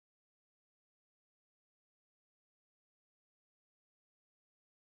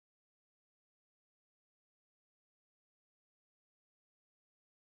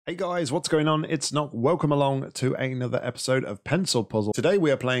Hey guys, what's going on? It's Nock. Welcome along to another episode of Pencil Puzzle. Today we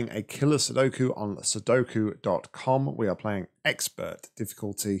are playing a Killer Sudoku on Sudoku.com. We are playing Expert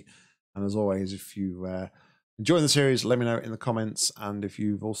difficulty. And as always, if you enjoy the series, let me know in the comments. And if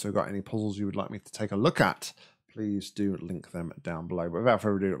you've also got any puzzles you would like me to take a look at, please do link them down below. But without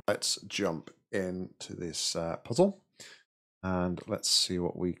further ado, let's jump into this puzzle. And let's see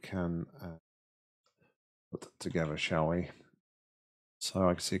what we can put together, shall we? So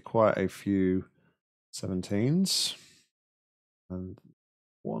I can see quite a few 17s and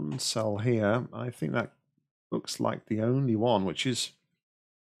one cell here. I think that looks like the only one, which is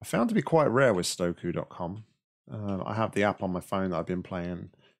I found to be quite rare with Sudoku.com. I have the app on my phone that I've been playing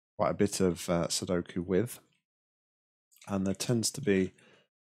quite a bit of Sudoku with, and there tends to be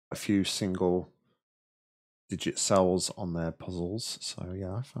a few single digit cells on their puzzles. So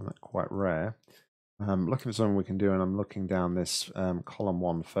yeah, I found that quite rare. Looking for something we can do, and I'm looking down this column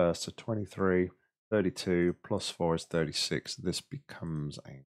 1 first. So 23, 32, plus 4 is 36. This becomes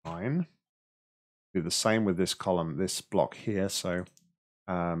a 9. Do the same with this column, this block here. So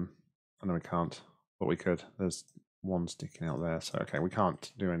I know we can't, but we could. There's one sticking out there. So okay, we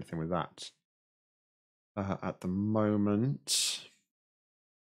can't do anything with that at the moment. Let's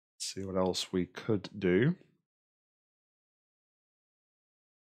see what else we could do.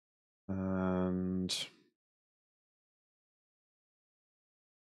 And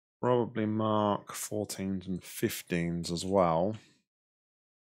probably mark 14s and 15s as well.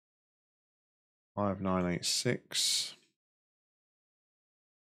 5, 9, 8, 6.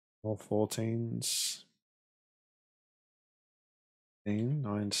 More 14s. 15,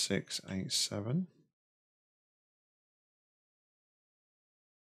 9, 6, 8, 7.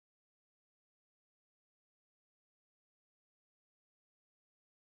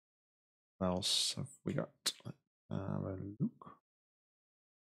 What else have we got? Have a look.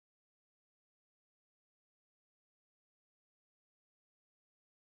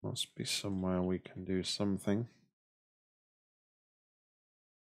 Must be somewhere we can do something.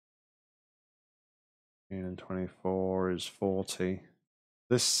 15 and 24 is 40.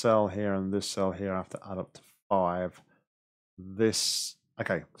 This cell here and this cell here have to add up to 5. This,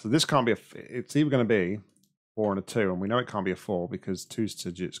 okay, so this can't be it's either going to be 4 and a 2, and we know it can't be a 4 because 2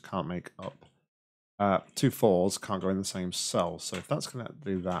 digits can't make up. 2 4s can't go in the same cell. So if that's going to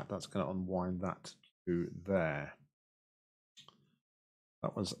do that, that's going to unwind that to there.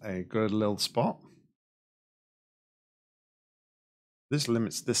 That was a good little spot. This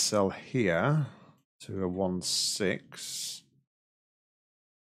limits this cell here to a 1, 6.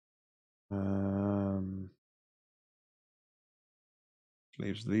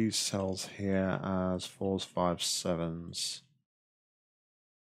 Leaves these cells here as 4s, 5s, 7s.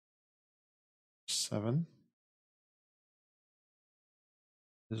 7.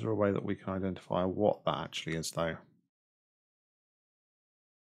 Is there a way that we can identify what that actually is, though?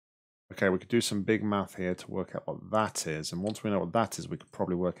 Okay, we could do some big math here to work out what that is. And once we know what that is, we could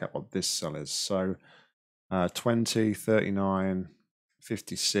probably work out what this cell is. So 20, 39,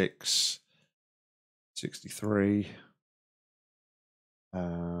 56, 63,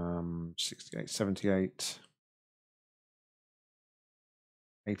 68, 78,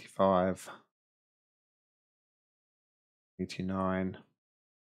 85, 89,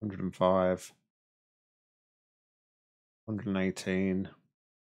 105, 118,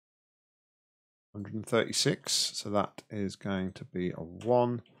 136. So that is going to be a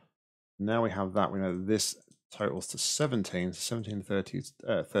 1. Now we have that. We know that this totals to 17. So 17, 30,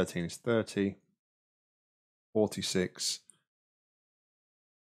 13 is 30, 46,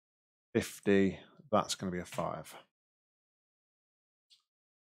 50. That's going to be a 5.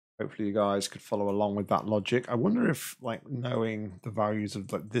 Hopefully you guys could follow along with that logic. I wonder if, like, knowing the values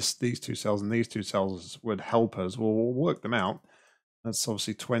of like these 2 cells and these 2 cells would help us. Well, we'll work them out. That's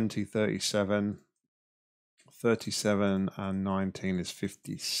obviously 20, 37, 37, and 19 is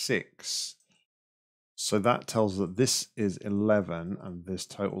 56. So that tells us that this is 11 and this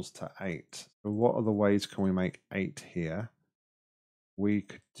totals to 8. So what other ways can we make 8 here? We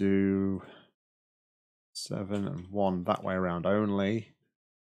could do 7 and 1 that way around only.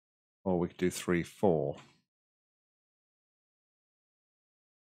 Or we could do 3, 4.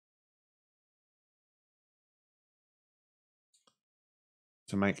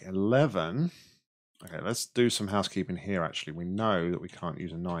 To make 11, okay, let's do some housekeeping here actually. We know that we can't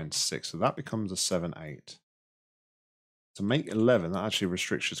use a 9, 6, so that becomes a 7, 8. To make 11, that actually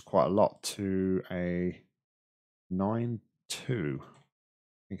restricts us quite a lot to a 9, 2. I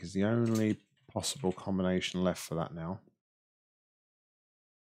think is the only possible combination left for that now.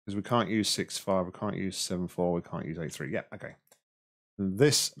 Because we can't use 6, 5, we can't use 7, 4, we can't use 8, 3. Yeah, okay. And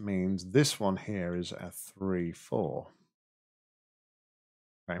this means this one here is a 3, 4.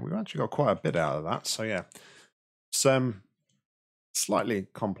 Okay, we've actually got quite a bit out of that. So yeah, some slightly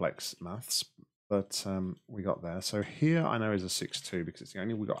complex maths, but we got there. So here I know is a 6, 2 because it's the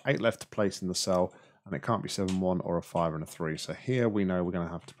only, we've got 8 left to place in the cell, and it can't be 7, 1 or a 5 and a 3. So here we know we're going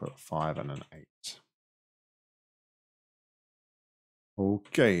to have to put 5 and an 8.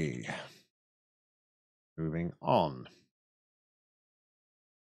 Okay. Moving on.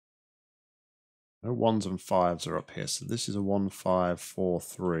 No 1s and 5s are up here. So this is a 1, 5, 4,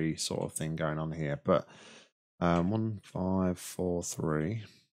 3 sort of thing going on here. But 1, 5, 4, 3.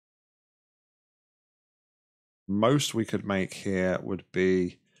 Most we could make here would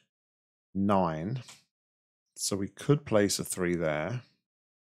be 9. So we could place a 3 there.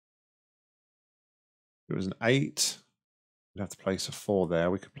 If it was an 8, we'd have to place a 4 there.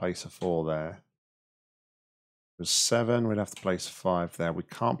 We could place a 4 there. If it was 7, we'd have to place a 5 there. We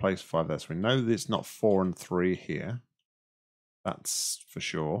can't place a 5 there. So we know that it's not 4 and 3 here. That's for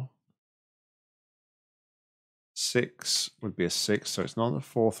sure. 6 would be a 6. So it's not a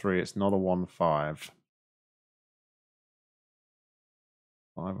 4, 3. It's not a 1, 5.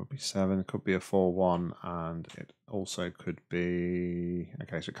 5 would be 7. It could be a 4, 1. And it also could be...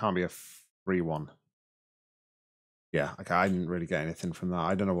 Okay, so it can't be a 3, 1. Yeah, okay, I didn't really get anything from that.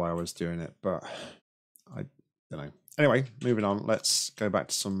 I don't know why I was doing it, but I don't know. Anyway, moving on. Let's go back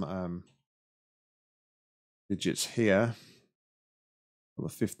to some digits here. The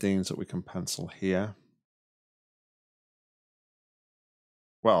 15s that we can pencil here.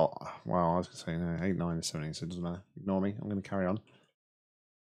 Well, I was going to say no, 8, 9, 17, so it doesn't matter. Ignore me. I'm going to carry on.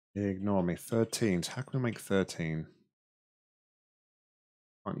 Ignore me. 13s. How can we make 13?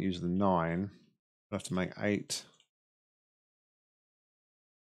 Can't use the 9. I'll have to make 8.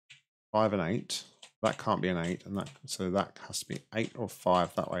 5 and 8. That can't be an 8, and so that has to be 8 or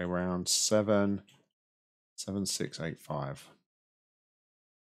 5 that way around. 7, 7, 6, 8, 5.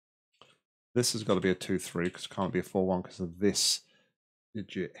 This has got to be a 2, 3 because it can't be a 4, 1 because of this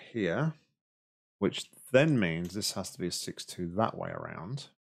digit here, which then means this has to be a 6, 2 that way around.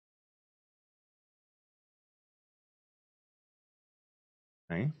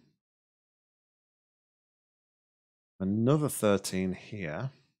 Okay. Another 13 here,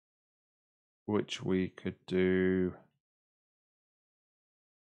 which we could do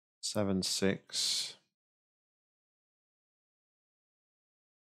 7, 6.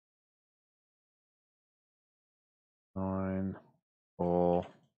 9, 4,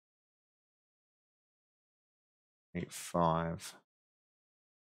 8, 5.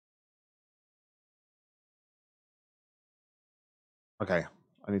 Okay,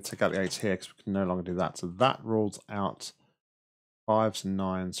 I need to take out the 8s here because we can no longer do that. So that rules out 5s and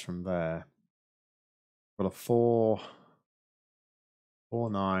 9s from there. Got a 4, 4,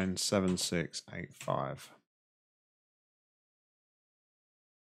 9, 7, 6, 8, 5.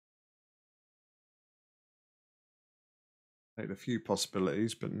 Take a few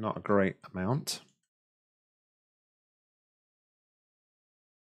possibilities, but not a great amount.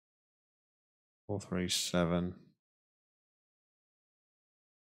 4, 3, 7.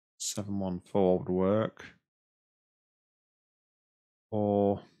 7, 1, 4 would work.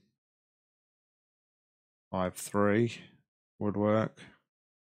 4, 5, 3 would work.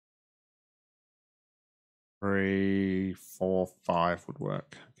 3, 4, 5 would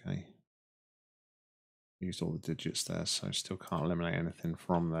work. Okay. Used all the digits there, so I still can't eliminate anything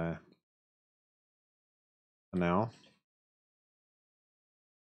from there for now.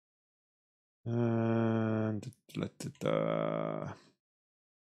 And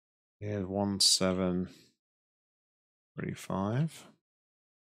here's 1, 7, 3, 5.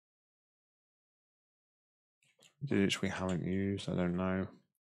 Digits we haven't used, I don't know.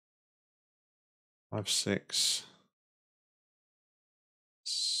 5, 6,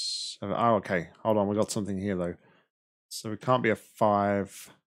 7. Oh, okay. Hold on, we got something here though. So it can't be a 5.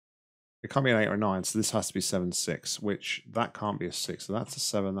 It can't be an 8 or a 9, so this has to be 7, 6, which that can't be a 6. So that's a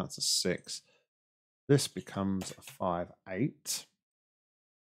 7, that's a 6. This becomes a 5, 8.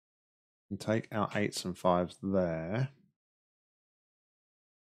 And take our 8s and 5s there.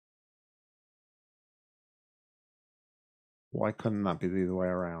 Why couldn't that be the other way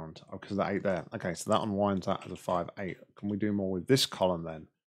around? Oh, because that 8 there. Okay, so that unwinds that as a 5, 8. Can we do more with this column then?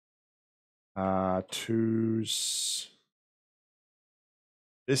 2s.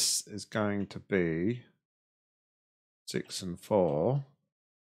 This is going to be 6 and 4.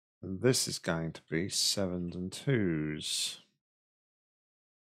 And this is going to be 7s and 2s.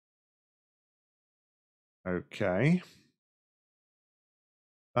 Okay.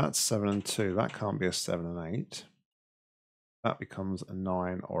 That's 7 and 2. That can't be a 7 and 8. that becomes a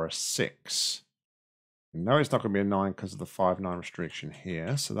 9 or a 6. No, it's not going to be a 9 because of the 5-9 restriction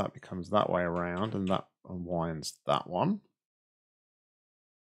here. So that becomes that way around, and that unwinds that one.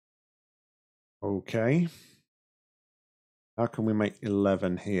 Okay. How can we make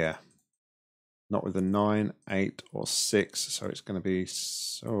 11 here? Not with a 9, 8, or 6. So it's going to be...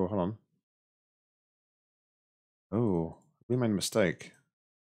 Oh, hold on. Oh, we made a mistake.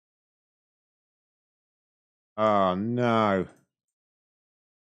 Oh, no.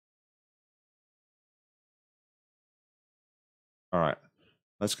 All right.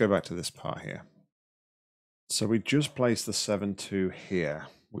 Let's go back to this part here. So we just placed the 7-2 here,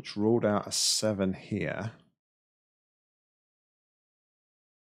 which ruled out a 7 here.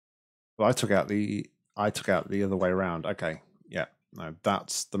 Well, I took out the other way around. Okay. Yeah. No,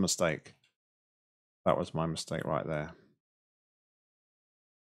 that's the mistake. That was my mistake right there.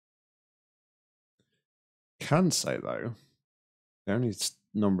 Can say though, the only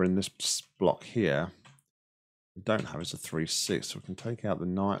number in this block here we don't have is a 3, 6. So we can take out the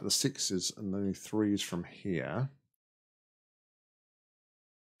 9, the 6s and the 3s from here.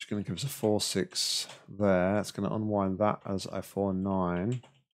 It's going to give us a 4, 6 there. It's going to unwind that as a 4, 9.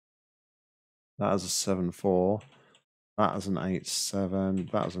 That as a 7, 4. That as an 8, 7.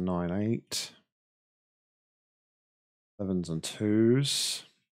 That as a 9, 8. 7s and 2s.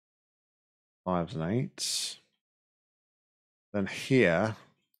 5s and 8s. Then here,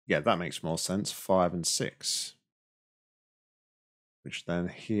 yeah, that makes more sense. 5 and 6. Which then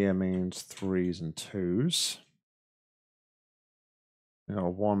here means 3s and 2s. You know,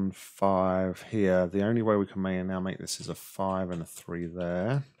 1, 5 here. The only way we can now make this is a 5 and a 3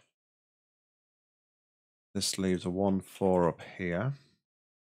 there. This leaves a 1, 4 up here.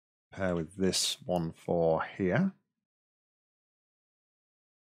 Pair with this 1, 4 here.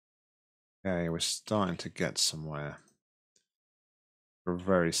 Okay, we're starting to get somewhere. A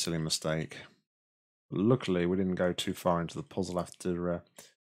very silly mistake. But luckily, we didn't go too far into the puzzle after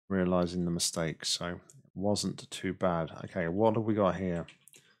realizing the mistake, so it wasn't too bad. Okay, what have we got here?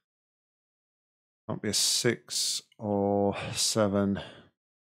 Might be a 6 or 7.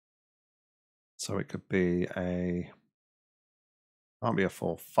 So it could be a... Can't be a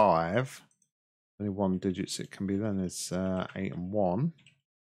 4, 5. Only 1 digits it can be then. It's 8 and 1.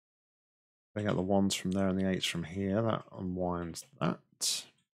 Take out the 1s from there and the 8s from here. That unwinds that.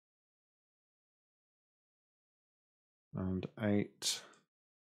 And 8.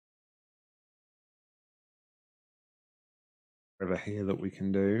 Over here that we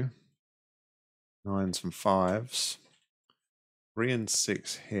can do. 9s and 5s. 3 and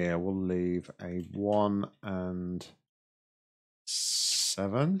 6 here will leave a 1 and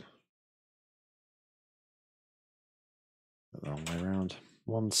 7. The wrong way around.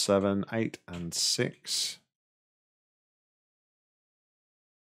 1, 7, 8, and 6.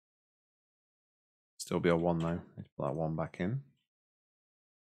 Still be a 1 though. Let's put that 1 back in.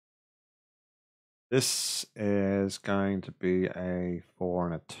 This is going to be a 4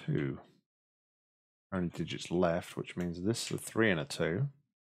 and a 2. Only digits left, which means this is a 3 and a 2.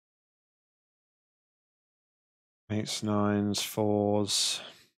 8s, 9s, 4s.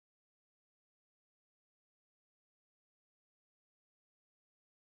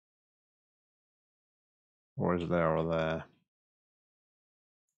 Or is there or there?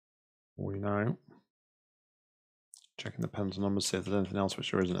 We know. Checking the pencil numbers, see if there's anything else,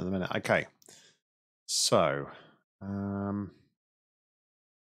 which there isn't at the minute. Okay. So,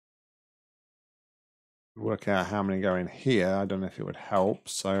 work out how many go in here. I don't know if it would help.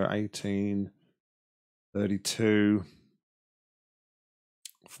 So 18, 32,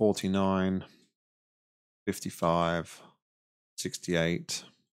 49, 55, 68,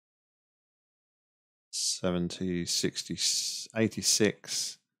 70, 60,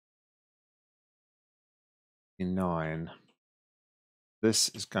 86, 9. This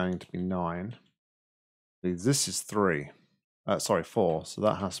is going to be 9. This is 3. Sorry, 4. So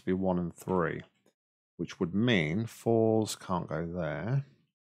that has to be 1 and 3, which would mean 4s can't go there.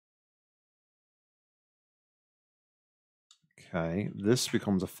 Okay, this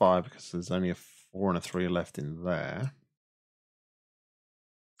becomes a 5 because there's only a 4 and a 3 left in there.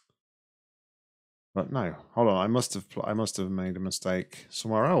 But no, hold on. I must have made a mistake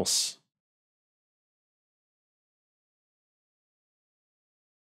somewhere else.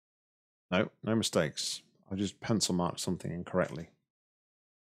 No, no mistakes. I just pencil marked something incorrectly.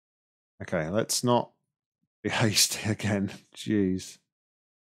 Okay, let's not be hasty again. Jeez.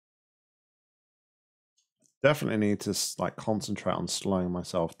 Definitely need to like concentrate on slowing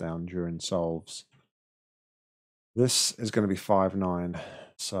myself down during solves. This is going to be 5, 9.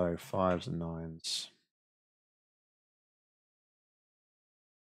 So 5s and 9s.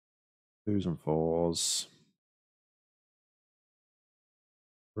 2s and 4s.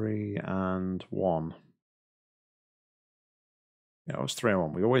 3 and 1. Yeah, it was 3 and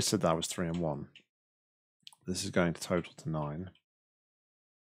 1. We always said that was 3 and 1. This is going to total to 9.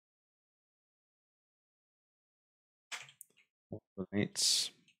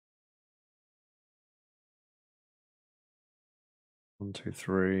 Eights. 1, 2,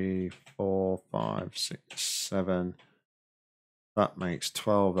 3, 4, 5, 6, 7. That makes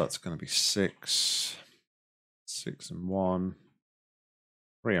 12. That's going to be 6. 6 and 1.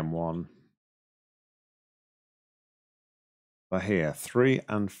 3 and 1. But here, 3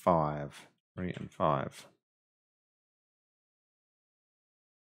 and 5. 3 and 5.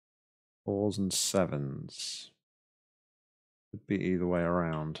 4s and 7s. Could be either way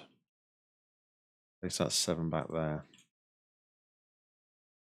around. At least that's 7 back there.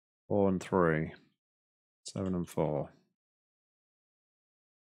 4 and 3. 7 and 4.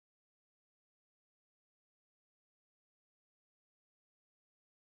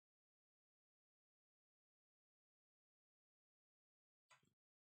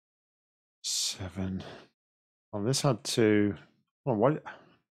 Seven. Oh, this had to. Oh, what?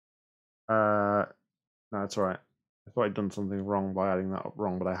 No, it's all right. I thought I'd done something wrong by adding that up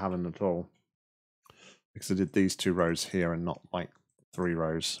wrong, but I haven't at all. Because I did these 2 rows here and not like 3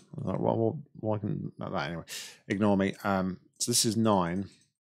 rows. I thought, well, why can not that anyway? Ignore me. So this is 9,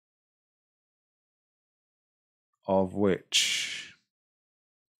 of which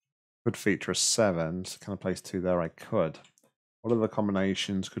could feature a 7. So can I place 2 there? I could. What other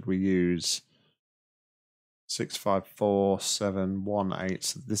combinations could we use? 6, 5, 4, 7, 1, 8.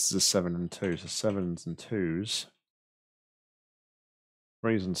 So this is a 7 and 2. So 7s and 2s.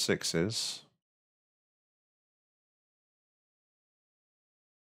 3s and 6s.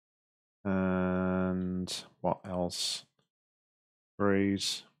 And what else?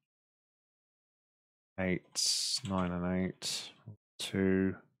 3s. 8s, 9 and 8.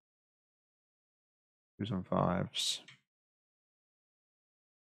 2. 2s and 5s.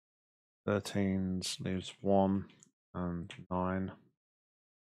 13s leaves 1 and 9.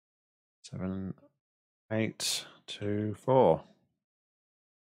 7, 8, 2, 4.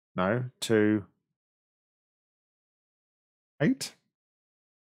 No, 2, 8.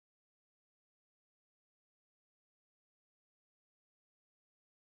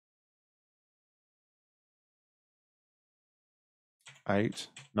 Eight,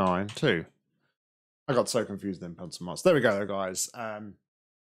 9, 2. I got so confused in pencil marks. There we go, guys. I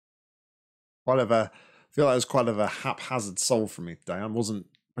feel like it was quite of a haphazard solve for me today. I wasn't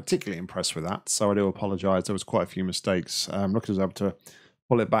particularly impressed with that, so I do apologise. There was quite a few mistakes. Look, I was able to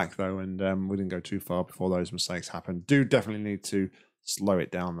pull it back though, and we didn't go too far before those mistakes happened. Do definitely need to slow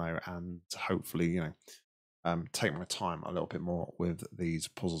it down though, and hopefully, take my time a little bit more with these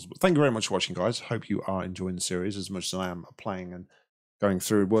puzzles. But thank you very much for watching, guys. Hope you are enjoying the series as much as I am playing and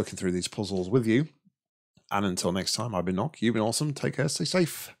working through these puzzles with you. And until next time, I've been Nock. You've been awesome. Take care. Stay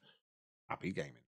safe. Happy gaming.